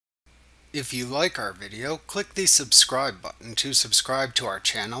If you like our video, click the subscribe button to subscribe to our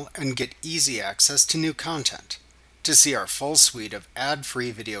channel and get easy access to new content. To see our full suite of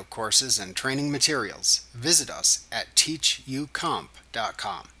ad-free video courses and training materials, visit us at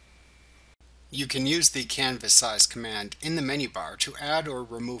teachucomp.com. You can use the canvas size command in the menu bar to add or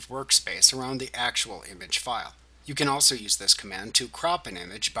remove workspace around the actual image file. You can also use this command to crop an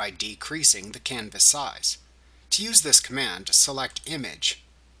image by decreasing the canvas size. To use this command, select Image,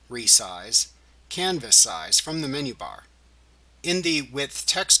 Resize, Canvas Size from the menu bar. In the Width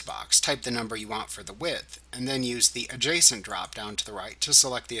text box, type the number you want for the width, and then use the Adjacent drop-down to the right to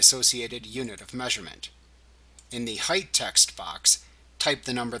select the associated unit of measurement. In the Height text box, type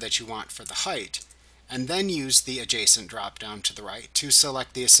the number that you want for the height, and then use the Adjacent drop-down to the right to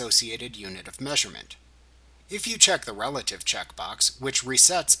select the associated unit of measurement. If you check the Relative checkbox, which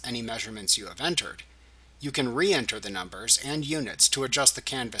resets any measurements you have entered, you can re-enter the numbers and units to adjust the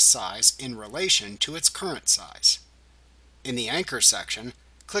canvas size in relation to its current size. In the Anchor section,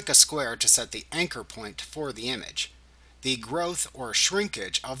 click a square to set the anchor point for the image. The growth or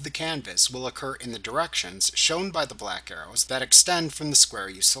shrinkage of the canvas will occur in the directions shown by the black arrows that extend from the square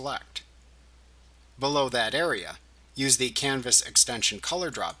you select. Below that area, use the Canvas Extension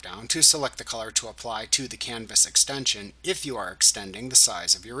Color drop-down to select the color to apply to the canvas extension if you are extending the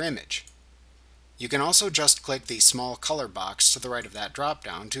size of your image. You can also just click the small color box to the right of that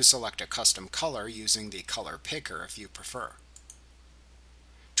drop-down to select a custom color using the color picker if you prefer.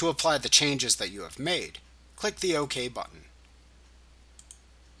 To apply the changes that you have made, click the OK button.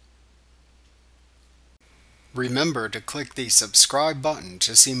 Remember to click the subscribe button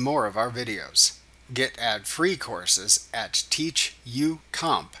to see more of our videos. Get ad-free courses at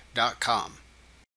teachucomp.com.